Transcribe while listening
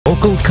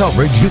Local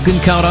coverage you can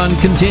count on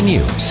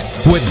continues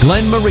with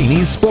Glenn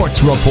Marini's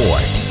Sports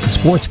Report.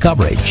 Sports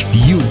coverage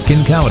you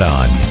can count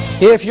on.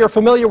 If you're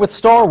familiar with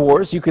Star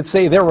Wars, you could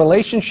say their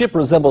relationship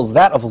resembles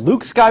that of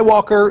Luke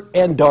Skywalker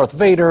and Darth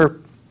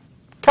Vader.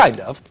 Kind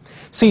of.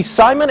 See,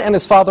 Simon and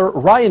his father,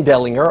 Ryan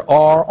Dellinger,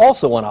 are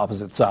also on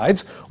opposite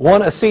sides.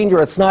 One a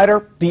senior at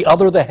Snyder, the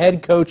other the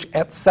head coach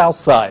at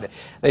Southside.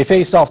 They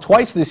faced off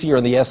twice this year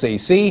in the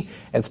SAC,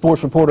 and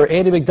sports reporter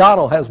Andy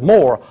McDonald has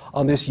more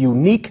on this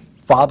unique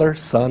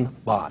father-son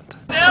bond.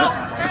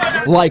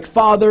 Like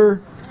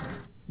father,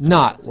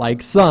 not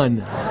like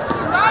son.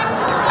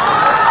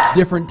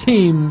 Different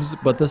teams,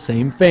 but the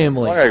same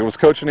family. I was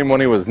coaching him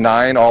when he was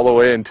 9 all the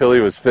way until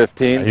he was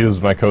 15. He was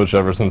my coach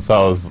ever since I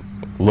was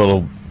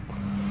little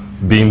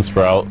bean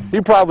sprout. He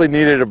probably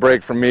needed a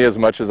break from me as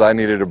much as I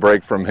needed a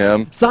break from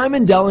him.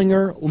 Simon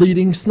Dellinger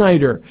leading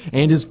Snyder,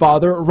 and his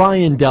father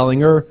Ryan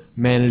Dellinger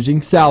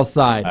managing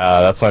Southside.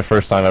 That's my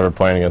first time ever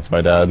playing against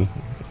my dad.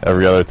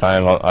 Every other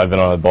time I've been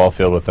on the ball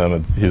field with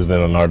him, he's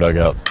been in our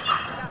dugouts.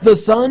 The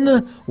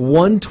son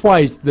won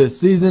twice this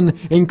season,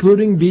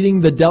 including beating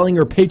the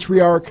Dellinger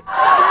Patriarch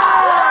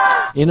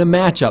in a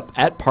matchup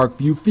at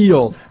Parkview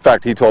Field. In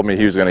fact, he told me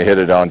he was going to hit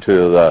it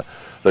onto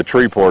the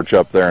tree porch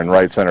up there in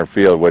right center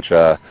field, which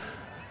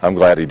I'm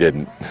glad he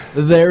didn't.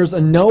 There's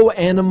no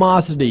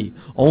animosity,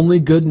 only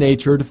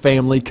good-natured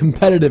family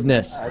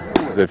competitiveness.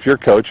 If you're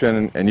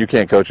coaching and you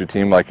can't coach a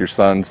team like your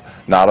son's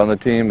not on the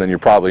team, then you're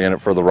probably in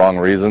it for the wrong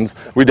reasons.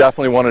 We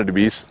definitely wanted to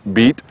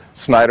beat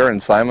Snyder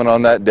and Simon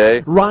on that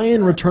day.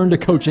 Ryan returned to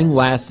coaching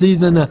last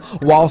season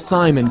while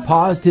Simon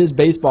paused his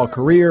baseball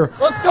career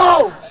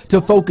to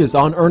focus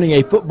on earning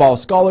a football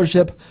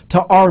scholarship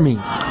to Army.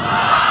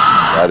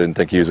 I didn't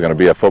think he was going to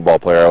be a football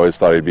player. I always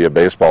thought he'd be a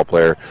baseball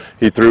player.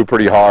 He threw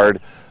pretty hard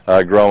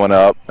growing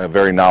up,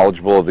 very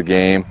knowledgeable of the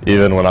game.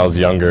 Even when I was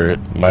younger,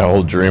 my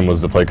whole dream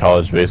was to play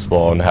college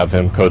baseball and have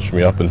him coach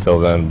me up until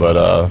then,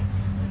 but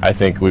I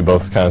think we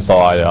both kind of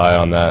saw eye to eye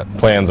on that.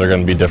 Plans are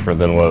going to be different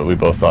than what we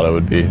both thought it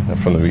would be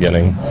from the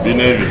beginning. Be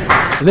Navy.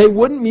 They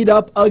wouldn't meet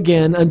up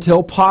again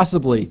until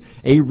possibly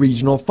a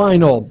regional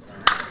final.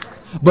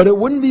 But it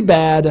wouldn't be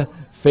bad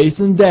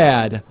facing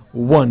Dad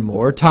one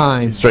more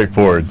time. He's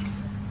straightforward.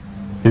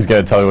 He's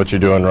going to tell you what you're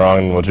doing wrong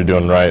and what you're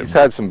doing right. He's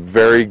had some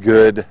very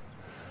good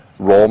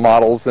role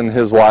models in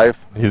his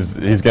life. He's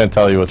going to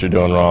tell you what you're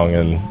doing wrong,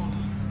 and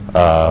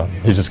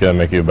he's just going to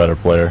make you a better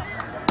player.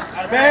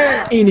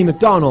 Andy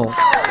McDonald,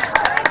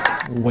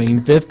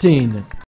 Wayne 15.